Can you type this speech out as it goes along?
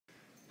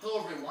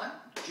everyone.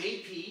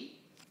 JP,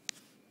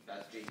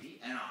 that's JP,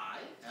 and I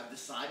have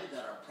decided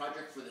that our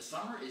project for the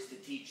summer is to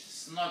teach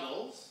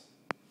Snuggles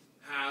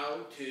how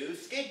to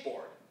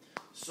skateboard.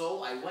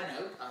 So I went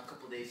out a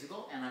couple days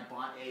ago and I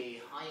bought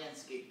a high-end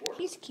skateboard.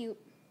 He's cute.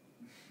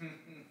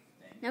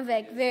 No,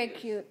 very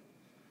cute.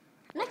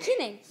 I'm not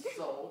kidding.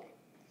 So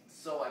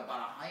I bought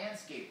a high-end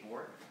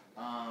skateboard.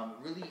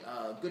 Really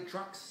good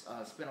trucks.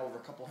 Spent over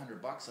a couple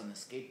 $100 on the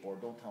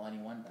skateboard. Don't tell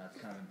anyone. That's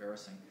kind of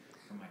embarrassing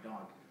for my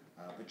dog.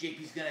 But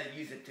JP's gonna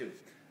use it too.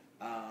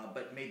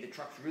 But made the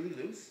trucks really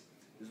loose,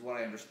 is what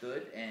I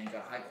understood, and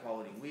got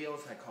high-quality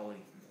wheels,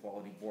 high-quality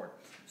board.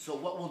 So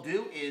what we'll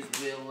do is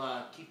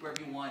we'll keep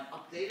everyone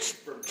updated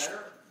for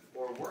better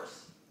or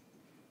worse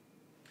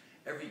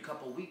every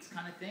couple weeks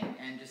kind of thing,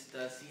 and just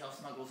see how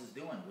Snuggles is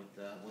doing with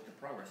the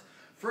progress.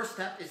 First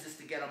step is just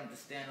to get him to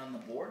stand on the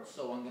board,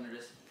 so I'm going to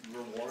just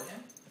reward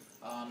him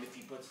if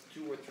he puts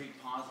 2 or 3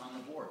 paws on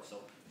the board.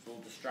 So he's a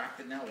little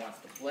distracted now, wants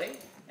to play,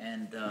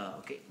 and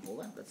okay,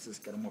 hold on, let's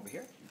just get him over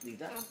here. Leave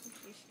that.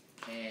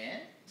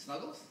 And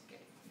Snuggles,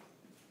 okay.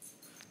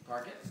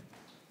 Target.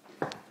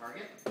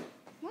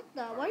 What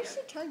the? Why did you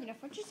say target? I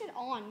thought you said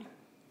on.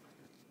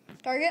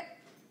 Target.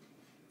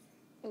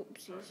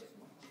 Oopsies.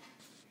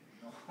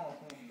 No.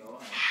 Hello.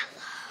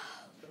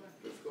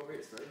 Let's go over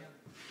here. Start again.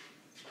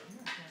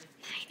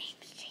 My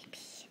name's JP.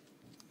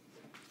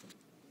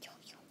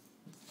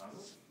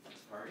 Snuggles.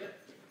 Target.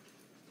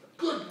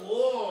 Good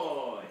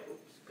boy.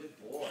 Oops. Good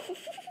boy.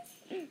 Let's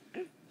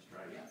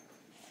try again.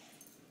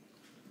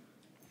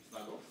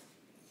 Snuggles.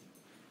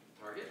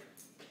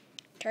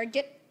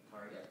 Target.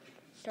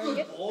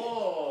 Good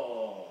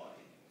boy.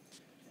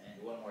 And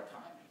one more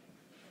time.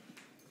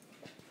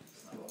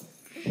 Snuggles.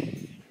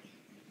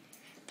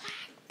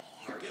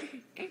 Target.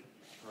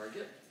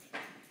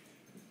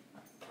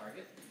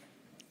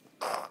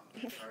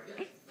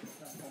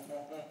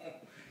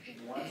 He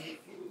wants the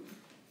food.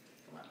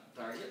 Come on.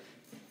 Target.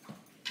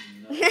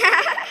 No.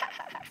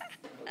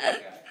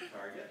 Okay.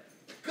 Target.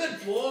 Good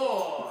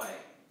boy.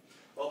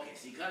 Okay,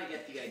 so you gotta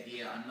get the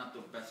idea. I'm not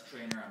the best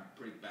trainer. I'm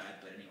pretty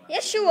bad, but anyway.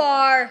 Yes, you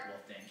are.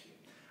 Well, thank you.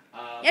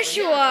 Yes,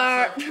 you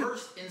are. That's our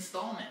first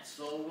installment,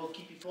 so we'll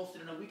keep you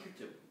posted in a week or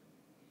 2.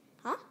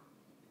 Huh?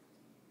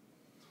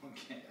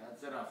 Okay,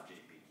 that's it off,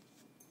 JP.